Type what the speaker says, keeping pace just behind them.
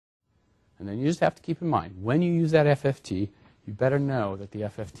And then you just have to keep in mind, when you use that FFT, you better know that the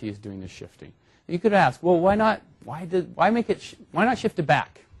FFT is doing the shifting. You could ask, well, why not shift it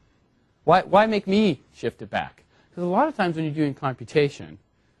back? Why make me shift it back? Because a lot of times when you're doing computation,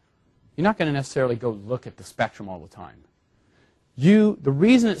 you're not going to necessarily go look at the spectrum all the time. The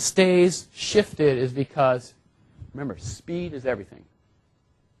reason it stays shifted is because, remember, speed is everything.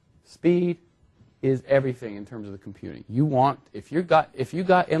 Speed is everything in terms of the computing. You want, if you got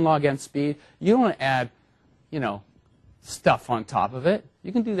n log n speed, you don't want to add, stuff on top of it.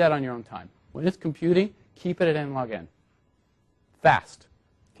 You can do that on your own time. When it's computing, keep it at n log n. Fast.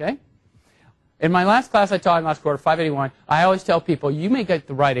 Okay? In my last class I taught in last quarter, 581, I always tell people, you may get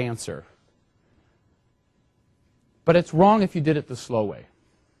the right answer. But it's wrong if you did it the slow way.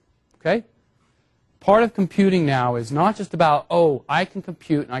 Okay? Part of computing now is not just about, oh, I can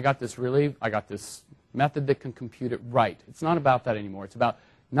compute and I got this method that can compute it right. It's not about that anymore. It's about,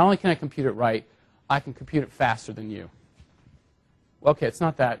 not only can I compute it right, I can compute it faster than you. Okay, it's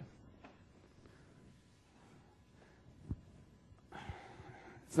not that.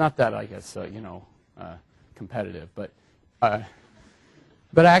 It's not that, I guess, competitive, but it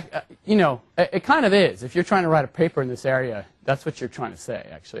kind of is. If you're trying to write a paper in this area, that's what you're trying to say,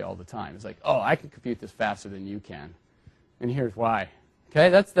 actually, all the time. It's like, oh, I can compute this faster than you can, and here's why. Okay,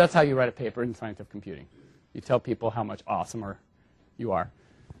 that's how you write a paper in scientific computing. You tell people how much awesomer you are.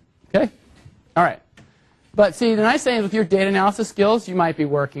 Okay, all right. But see, the nice thing is with your data analysis skills, you might be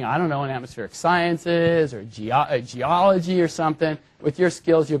working, I don't know, in atmospheric sciences or geology or something. With your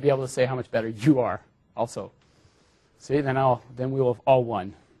skills, you'll be able to say how much better you are also. See, then we will have all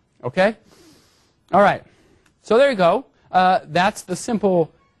won. Okay? All right. So there you go. That's the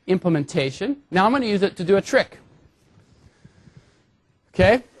simple implementation. Now I'm going to use it to do a trick.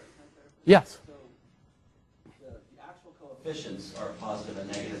 Okay? Yes? So the actual coefficients are positive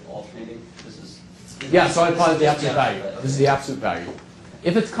and negative alternating. Yeah, so I call it the absolute value. This is the absolute value.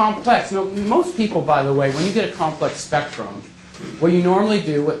 If it's complex, most people, by the way, when you get a complex spectrum, what you normally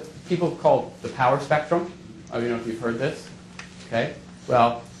do, what people call the power spectrum, I don't know if you've heard this. Okay?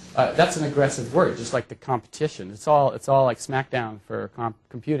 Well, that's an aggressive word, just like the competition. It's all like smackdown for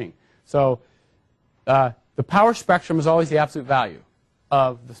computing. So the power spectrum is always the absolute value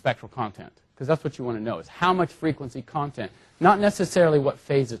of the spectral content, because that's what you want to know, is how much frequency content, not necessarily what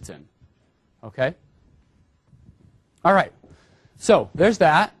phase it's in. Okay? All right. So there's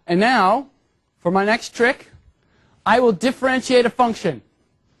that. And now, for my next trick, I will differentiate a function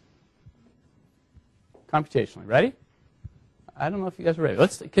computationally. Ready? I don't know if you guys are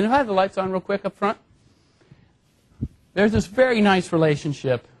ready. Can I have the lights on real quick up front? There's this very nice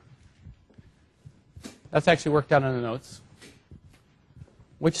relationship. That's actually worked out in the notes,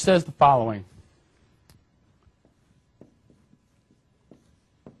 which says the following.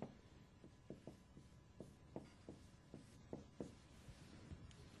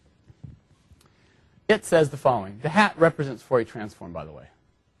 It says the following. The hat represents Fourier transform, by the way.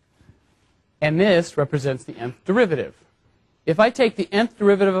 And this represents the nth derivative. If I take the nth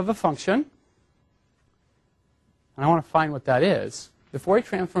derivative of a function, and I want to find what that is, the Fourier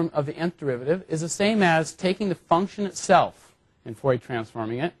transform of the nth derivative is the same as taking the function itself and Fourier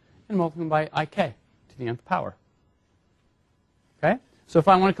transforming it and multiplying by ik to the nth power. Okay? So if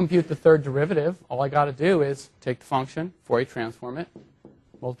I want to compute the third derivative, all I got to do is take the function, Fourier transform it,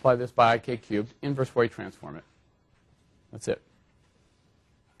 multiply this by ik cubed, inverse Fourier transform it. That's it.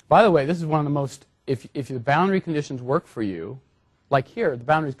 By the way, this is one of the most, if the boundary conditions work for you, like here, the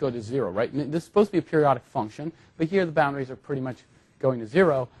boundaries go to 0, right? This is supposed to be a periodic function, but here the boundaries are pretty much going to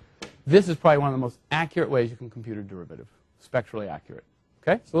 0. This is probably one of the most accurate ways you can compute a derivative, spectrally accurate.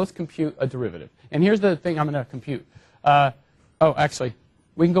 Okay? So let's compute a derivative. And here's the thing I'm going to compute. Actually,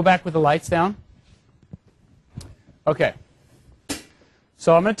 we can go back with the lights down. Okay.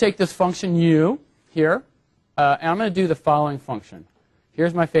 So I'm going to take this function u here, and I'm going to do the following function.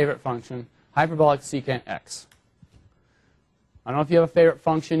 Here's my favorite function, hyperbolic secant x. I don't know if you have a favorite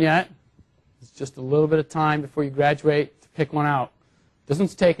function yet. It's just a little bit of time before you graduate to pick one out. This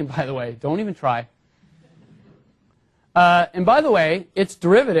one's taken, by the way. Don't even try. And by the way, its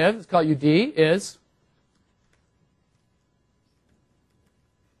derivative, it's called ud, is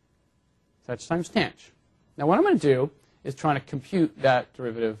such times tanh. Now what I'm going to do is trying to compute that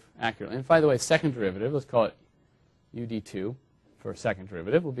derivative accurately. And by the way, second derivative, let's call it ud2 for a second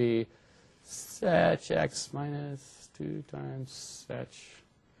derivative, will be sech x minus 2 times sech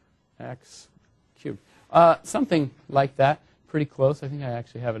x cubed. Something like that. Pretty close. I think I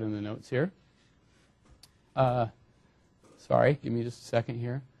actually have it in the notes here. Sorry, give me just a second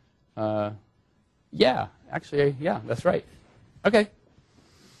here. Yeah, actually, yeah, that's right. Okay.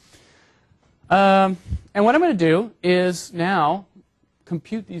 And what I'm going to do is now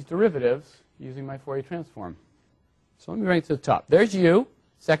compute these derivatives using my Fourier transform. So let me bring it to the top. There's u,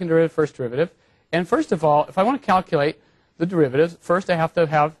 second derivative, first derivative. And first of all, if I want to calculate the derivatives, first I have to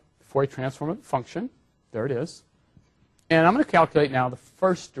have the Fourier transform of the function. There it is. And I'm going to calculate now the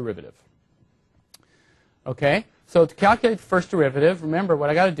first derivative. Okay? So to calculate the first derivative, remember what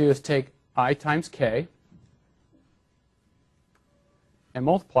I got to do is take I times k and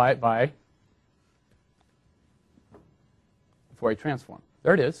multiply it by the Fourier transform.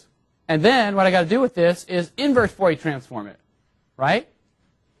 There it is. And then what I got to do with this is inverse Fourier transform it, right?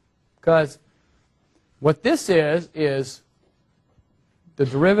 Because what this is the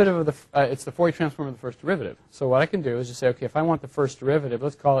derivative of the, it's the Fourier transform of the first derivative. So what I can do is just say, okay, if I want the first derivative,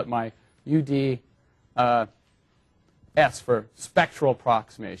 let's call it my ud s for spectral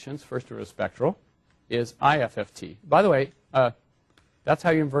approximations, first derivative spectral, is I FFT. By the way, that's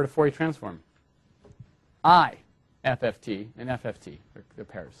how you invert a Fourier transform. I FFT and FFT, they're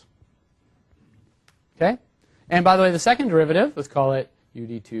pairs. Okay? And by the way, the second derivative, let's call it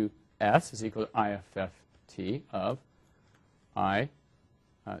ud2s is equal to IFFT of I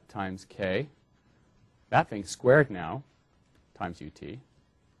times k. That thing's squared now, times ut. There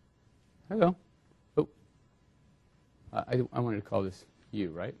we go. Oh. I wanted to call this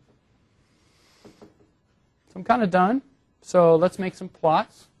u, right? So I'm kind of done. So let's make some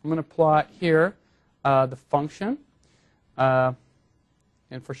plots. I'm going to plot here the function. And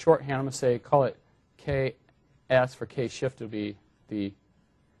for shorthand, I'm going to say, call it ks for k shift will be the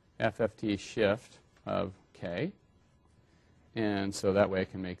FFT shift of k. And so that way I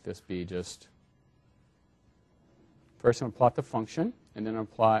can make this be just, first I'm going to plot the function, and then I'm going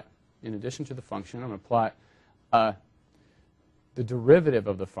to plot, in addition to the function, I'm going to plot the derivative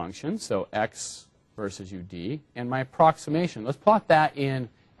of the function, so x versus ud, and my approximation. Let's plot that in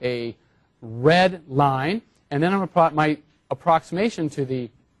a red line, and then I'm going to plot my approximation to the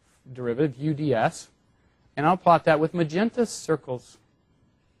derivative, uds, and I'll plot that with magenta circles.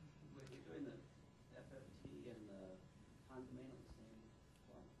 Wait, you're doing the FFT and the time domain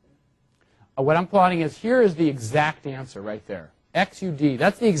on the same plot there? What I'm plotting is, here is the exact answer right there. xud,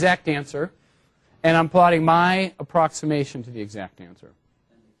 that's the exact answer, and I'm plotting my approximation to the exact answer.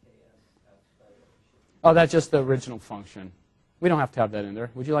 And the ks outside of the Oh, that's just the original function. We don't have to have that in there.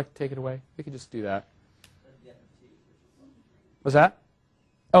 Would you like to take it away? We could just do that. the FFT, Was that?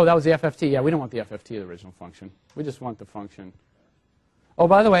 Oh, that was the FFT. Yeah, we don't want the FFT of the original function. We just want the function. Oh,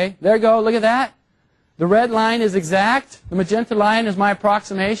 by the way, there you go. Look at that. The red line is exact. The magenta line is my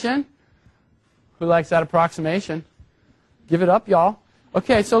approximation. Who likes that approximation? Give it up, y'all.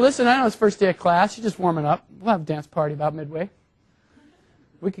 Okay, so listen, I know it's first day of class. You're just warming up. We'll have a dance party about midway.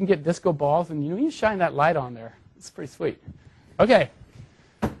 We can get disco balls, and you shine that light on there. It's pretty sweet. Okay.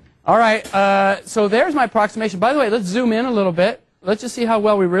 All right, so there's my approximation. By the way, let's zoom in a little bit. Let's just see how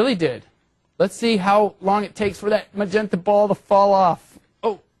well we really did. Let's see how long it takes for that magenta ball to fall off.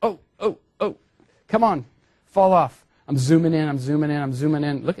 Oh, oh, oh, oh. Come on, fall off. I'm zooming in, I'm zooming in, I'm zooming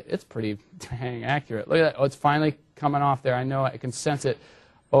in. Look, it's pretty dang accurate. Look at that. Oh, it's finally coming off there. I know, I can sense it.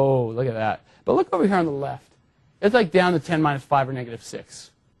 Oh, look at that. But look over here on the left. It's like down to 10 minus 5 or negative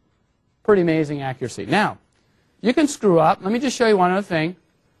 6. Pretty amazing accuracy. Now, you can screw up. Let me just show you one other thing.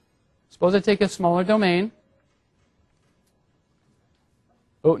 Suppose I take a smaller domain.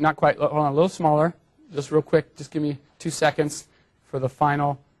 Oh, not quite. Hold on, a little smaller. Just real quick. Just give me 2 seconds for the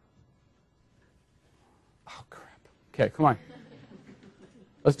final. Oh, crap. Okay, come on.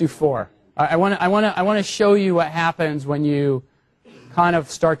 Let's do 4. I want to show you what happens when you kind of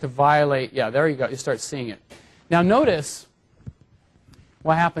start to violate. Yeah, there you go. You start seeing it. Now, notice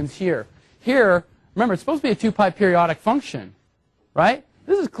what happens here. Here, remember, it's supposed to be a 2 pi periodic function, right?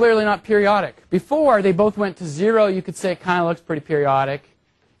 This is clearly not periodic. Before, they both went to 0. You could say it kind of looks pretty periodic.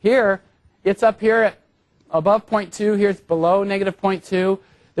 Here, it's up here at above 0.2. Here, it's below negative 0.2.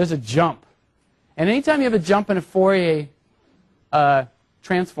 There's a jump. And anytime you have a jump in a Fourier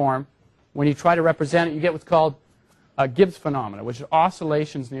transform, when you try to represent it, you get what's called Gibbs phenomena, which are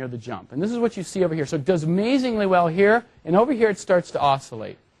oscillations near the jump. And this is what you see over here. So it does amazingly well here, and over here it starts to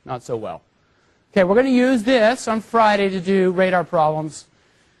oscillate. Not so well. Okay, we're going to use this on Friday to do radar problems.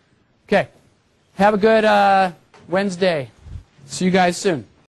 Okay, have a good Wednesday. See you guys soon.